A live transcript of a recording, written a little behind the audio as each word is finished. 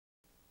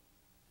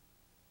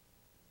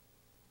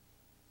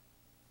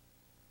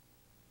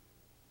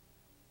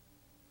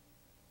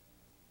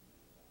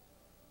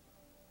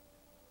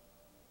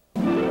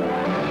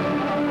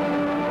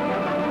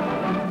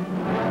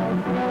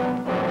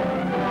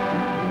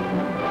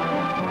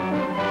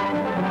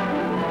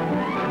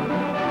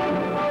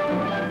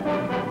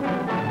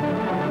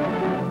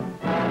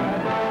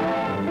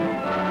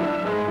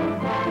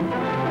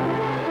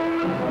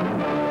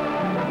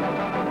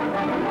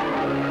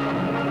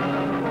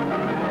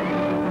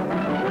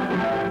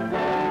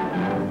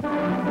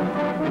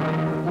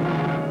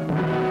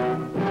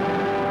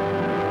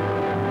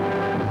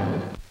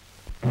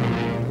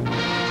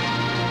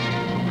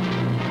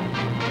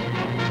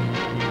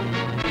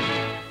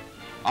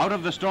Out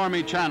of the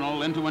stormy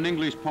channel into an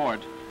English port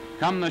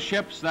come the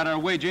ships that are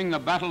waging the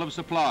battle of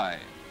supply.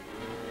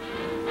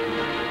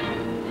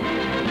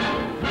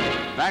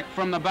 Back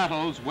from the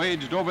battles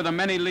waged over the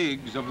many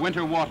leagues of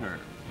winter water,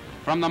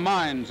 from the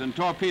mines and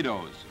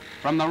torpedoes,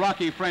 from the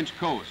rocky French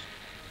coast,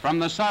 from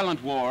the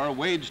silent war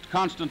waged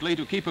constantly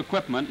to keep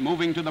equipment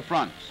moving to the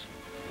fronts.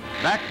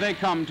 Back they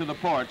come to the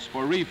ports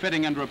for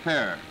refitting and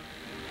repair.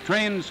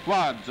 Trained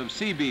squads of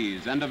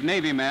Seabees and of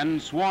Navy men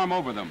swarm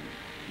over them,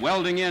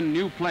 welding in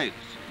new plates,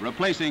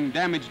 replacing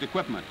damaged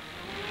equipment.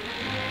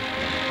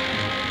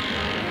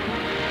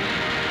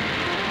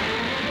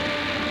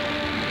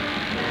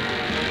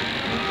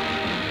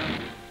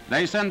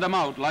 They send them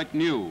out like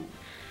new.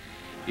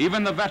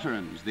 Even the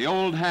veterans, the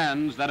old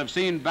hands that have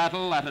seen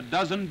battle at a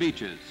dozen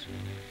beaches.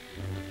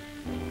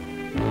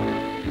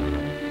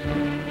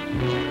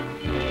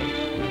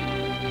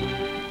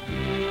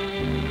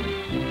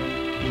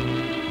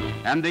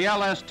 And the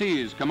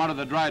LSTs come out of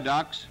the dry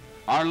docks,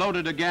 are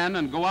loaded again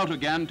and go out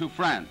again to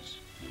France.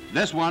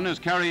 This one is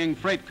carrying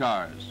freight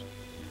cars.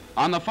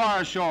 On the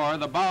far shore,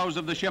 the bows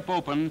of the ship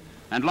open,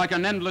 and like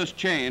an endless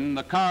chain,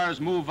 the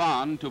cars move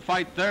on to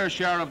fight their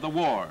share of the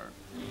war,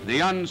 the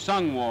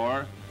unsung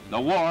war,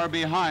 the war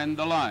behind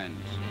the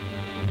lines.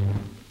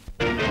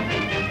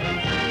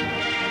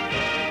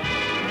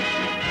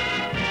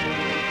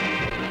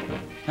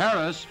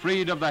 Paris,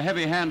 freed of the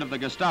heavy hand of the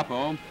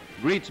Gestapo,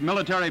 greets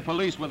military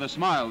police with a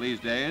smile these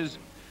days.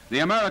 The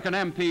American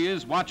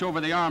MPs watch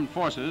over the armed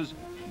forces,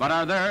 but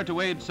are there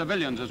to aid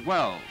civilians as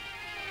well.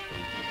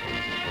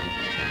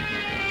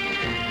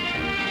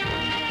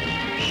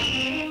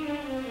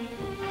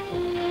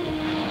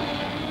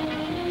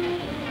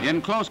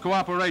 In close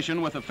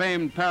cooperation with the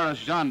famed Paris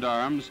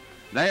gendarmes,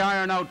 they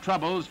iron out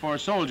troubles for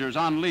soldiers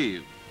on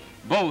leave.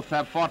 Both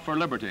have fought for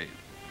liberty.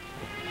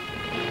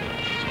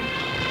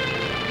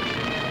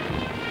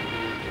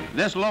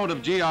 This load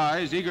of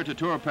GIs eager to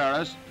tour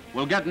Paris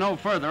will get no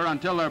further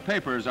until their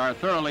papers are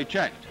thoroughly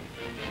checked.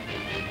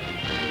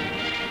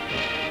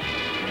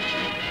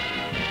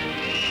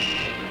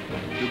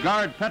 To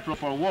guard petrol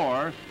for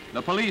war,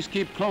 the police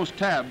keep close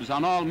tabs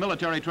on all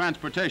military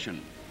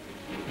transportation.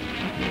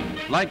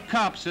 Like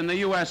cops in the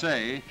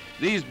USA,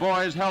 these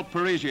boys help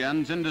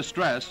Parisians in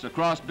distress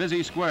across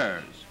busy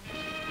squares.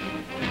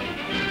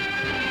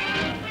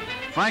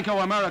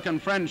 Franco-American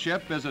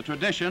friendship is a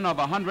tradition of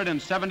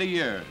 170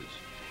 years.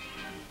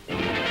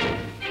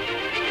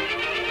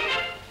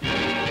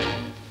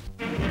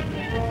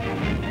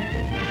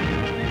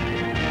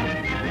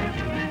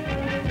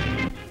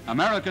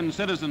 American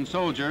citizen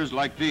soldiers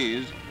like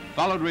these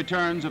followed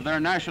returns of their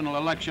national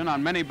election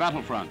on many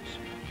battlefronts.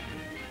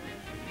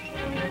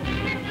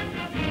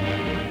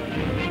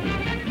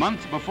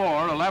 Months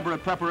before,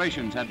 elaborate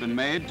preparations had been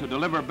made to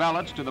deliver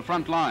ballots to the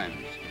front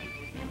lines.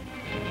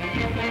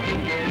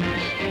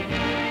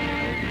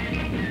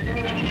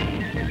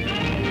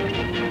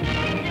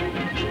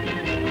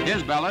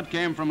 His ballot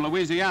came from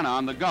Louisiana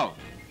on the Gulf,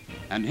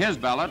 and his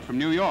ballot from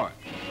New York.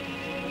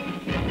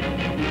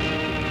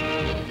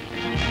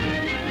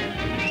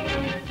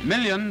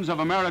 Millions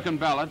of American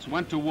ballots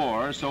went to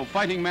war so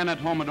fighting men at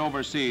home and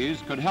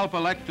overseas could help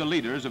elect the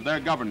leaders of their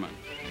government.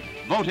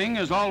 Voting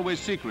is always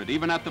secret,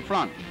 even at the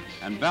front,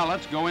 and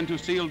ballots go into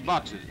sealed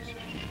boxes.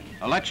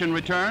 Election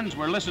returns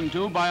were listened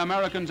to by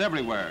Americans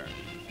everywhere.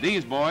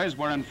 These boys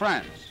were in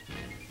France.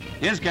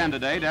 His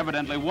candidate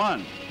evidently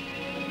won.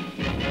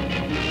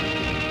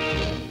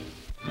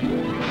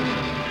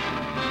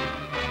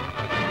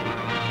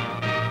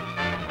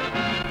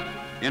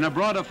 In a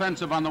broad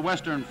offensive on the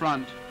Western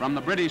Front, from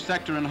the British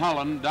sector in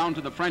Holland down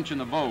to the French in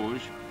the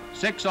Vosges,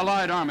 6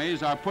 Allied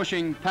armies are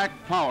pushing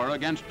packed power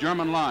against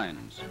German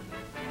lines.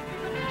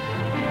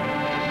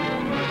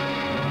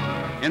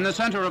 In the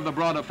center of the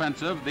broad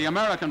offensive, the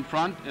American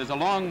front is a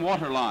long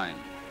water line.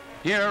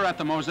 Here at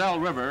the Moselle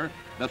River,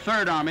 the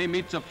Third Army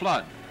meets a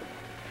flood.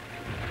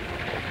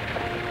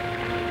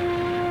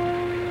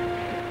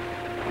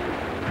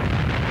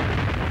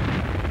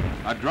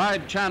 A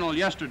dried channel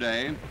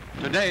yesterday,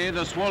 today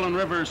the swollen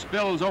river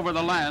spills over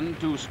the land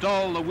to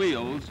stall the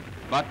wheels,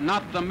 but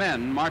not the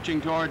men marching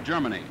toward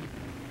Germany.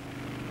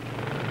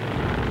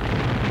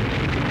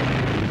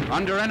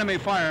 Under enemy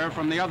fire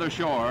from the other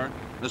shore,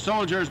 the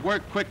soldiers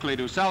work quickly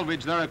to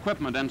salvage their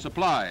equipment and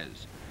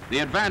supplies. The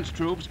advanced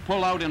troops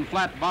pull out in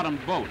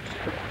flat-bottomed boats.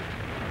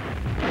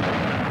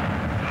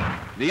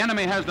 The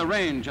enemy has the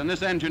range in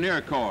this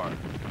engineer corps,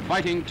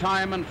 fighting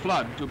time and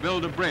flood to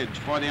build a bridge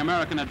for the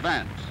American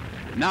advance.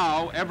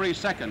 Now, every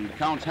second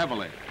counts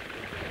heavily.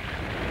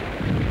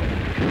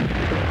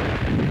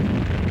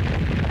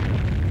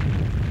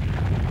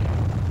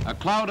 A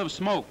cloud of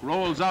smoke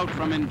rolls out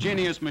from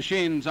ingenious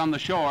machines on the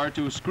shore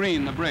to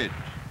screen the bridge.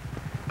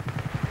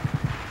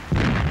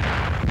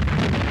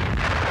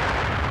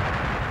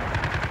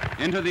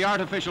 Into the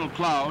artificial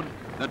cloud,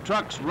 the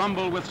trucks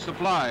rumble with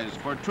supplies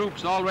for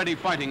troops already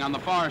fighting on the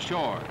far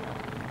shore.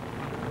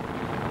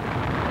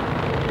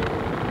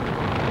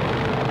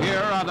 Here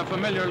are the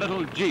familiar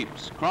little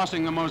jeeps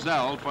crossing the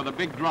Moselle for the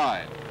big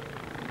drive.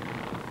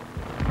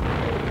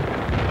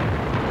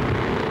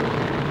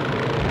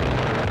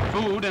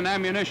 and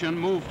ammunition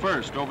move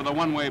first over the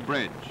one-way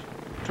bridge.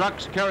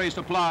 Trucks carry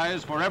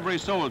supplies for every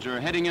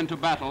soldier heading into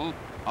battle,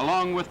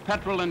 along with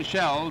petrol and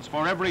shells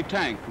for every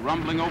tank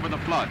rumbling over the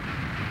flood.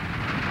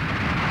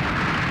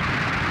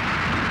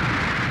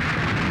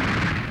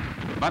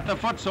 But the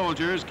foot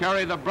soldiers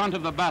carry the brunt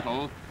of the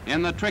battle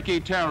in the tricky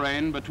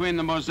terrain between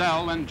the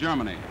Moselle and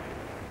Germany.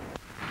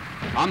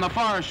 On the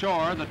far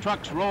shore, the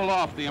trucks roll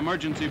off the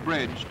emergency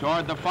bridge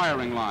toward the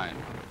firing line.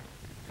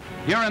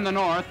 Here in the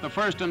north, the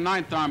 1st and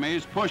 9th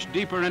Armies push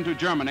deeper into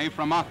Germany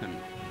from Aachen.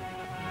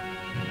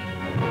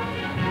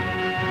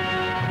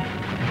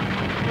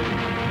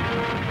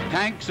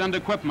 Tanks and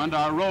equipment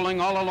are rolling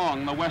all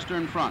along the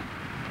Western Front.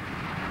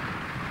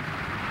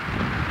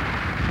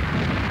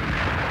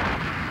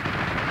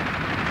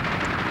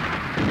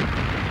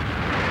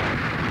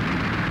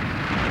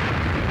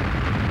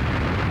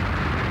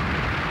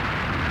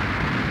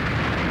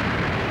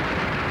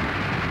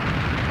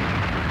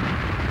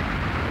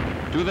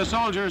 To the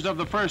soldiers of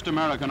the 1st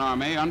American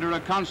Army, under a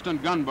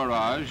constant gun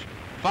barrage,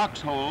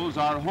 foxholes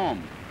are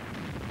home.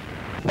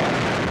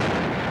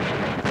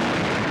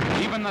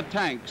 Even the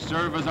tanks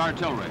serve as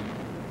artillery.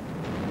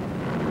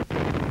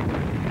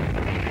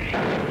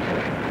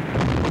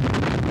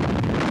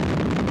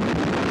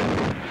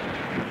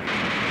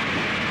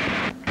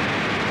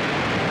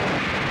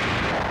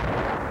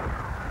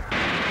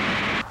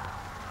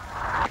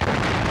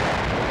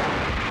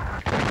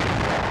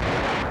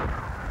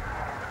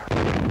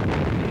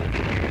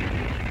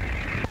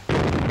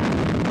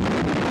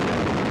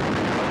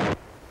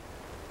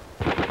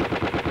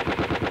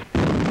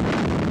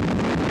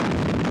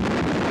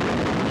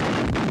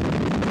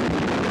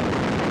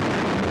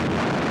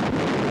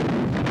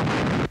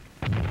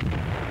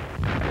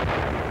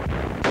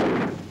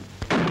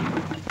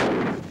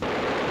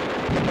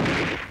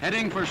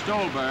 Heading for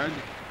Stolberg,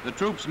 the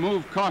troops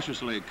move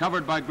cautiously,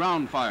 covered by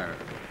ground fire.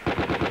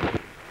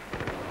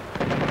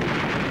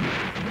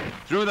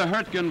 Through the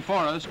Hürtgen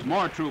forest,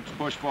 more troops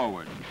push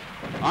forward.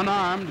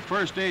 Unarmed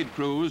first aid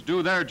crews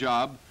do their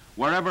job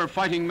wherever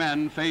fighting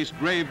men face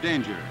grave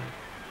danger.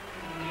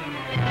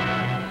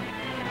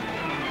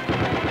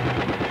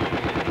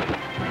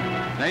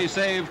 They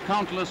save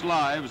countless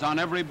lives on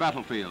every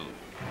battlefield.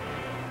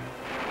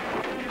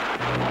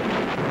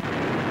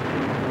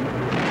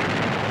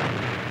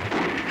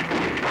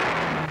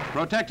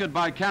 Protected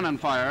by cannon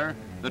fire,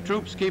 the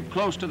troops keep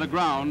close to the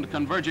ground,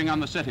 converging on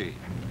the city.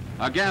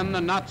 Again,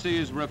 the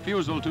Nazis'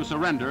 refusal to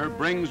surrender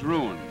brings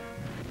ruin.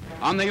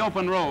 On the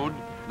open road,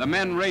 the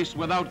men race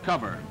without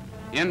cover.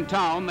 In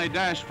town, they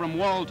dash from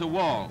wall to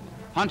wall,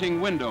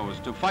 hunting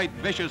windows to fight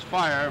vicious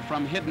fire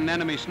from hidden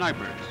enemy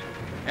snipers.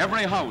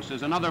 Every house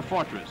is another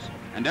fortress,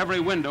 and every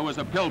window is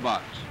a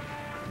pillbox.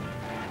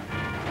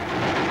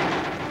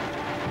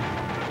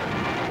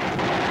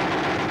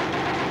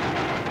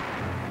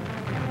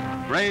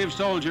 Brave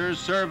soldiers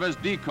serve as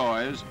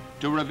decoys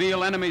to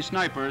reveal enemy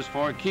snipers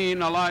for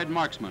keen Allied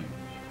marksmen.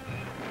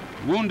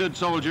 Wounded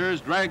soldiers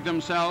drag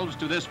themselves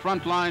to this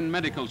frontline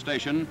medical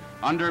station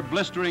under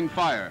blistering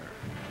fire.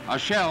 A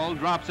shell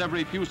drops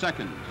every few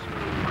seconds.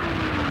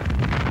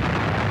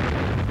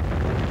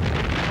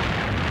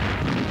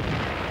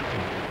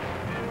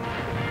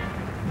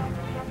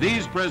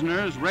 These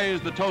prisoners raise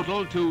the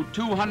total to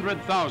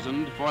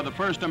 200,000 for the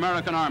 1st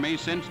American Army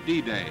since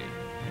D-Day.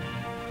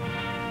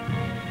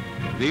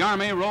 The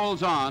Army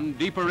rolls on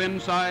deeper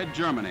inside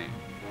Germany.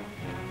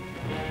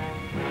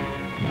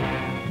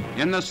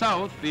 In the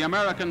south, the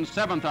American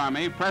 7th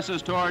Army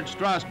presses toward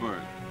Strasbourg,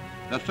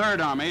 the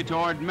 3rd Army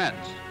toward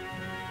Metz.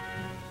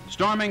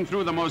 Storming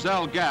through the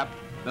Moselle Gap,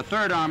 the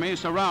 3rd Army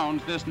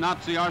surrounds this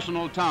Nazi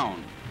arsenal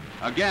town.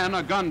 Again,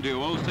 a gun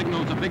duel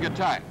signals a big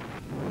attack.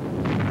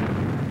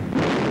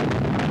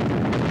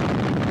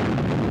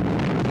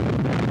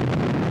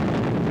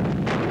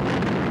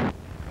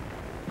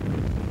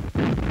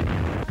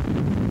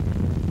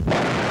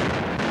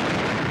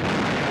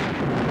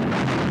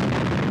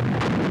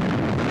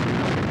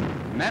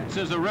 Metz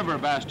is a river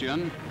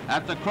bastion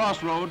at the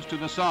crossroads to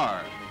the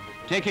Saar.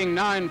 Taking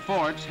 9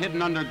 forts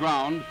hidden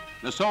underground,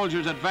 the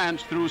soldiers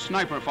advance through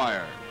sniper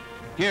fire.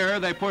 Here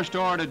they push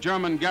toward a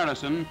German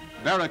garrison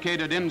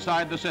barricaded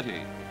inside the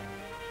city.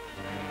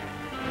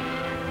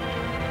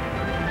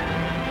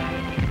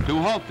 To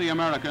halt the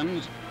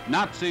Americans,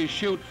 Nazis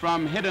shoot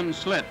from hidden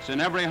slits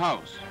in every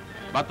house,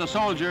 but the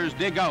soldiers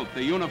dig out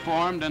the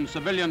uniformed and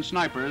civilian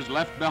snipers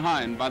left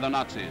behind by the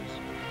Nazis.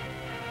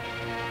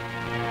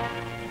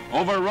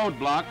 Over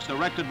roadblocks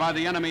erected by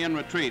the enemy in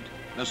retreat,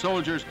 the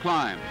soldiers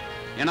climb.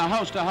 In a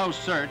house-to-house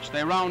search,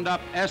 they round up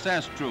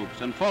SS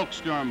troops and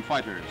Volkssturm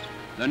fighters,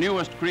 the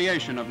newest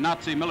creation of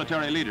Nazi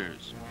military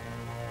leaders.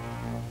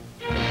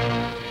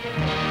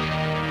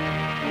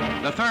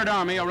 The 3rd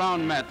Army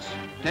around Metz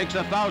takes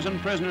 1,000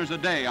 prisoners a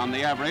day on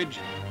the average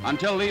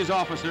until these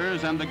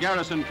officers and the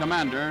garrison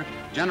commander,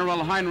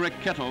 General Heinrich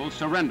Kittel,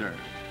 surrender.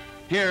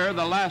 Here,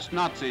 the last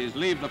Nazis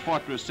leave the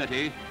fortress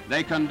city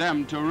they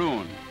condemned to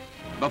ruin.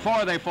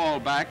 Before they fall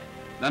back,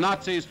 the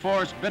Nazis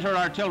force bitter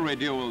artillery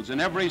duels in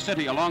every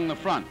city along the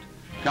front,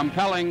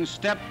 compelling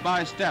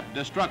step-by-step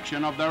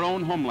destruction of their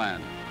own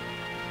homeland.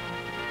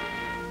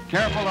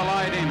 Careful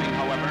Allied aiming,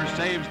 however,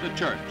 saves the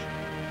church.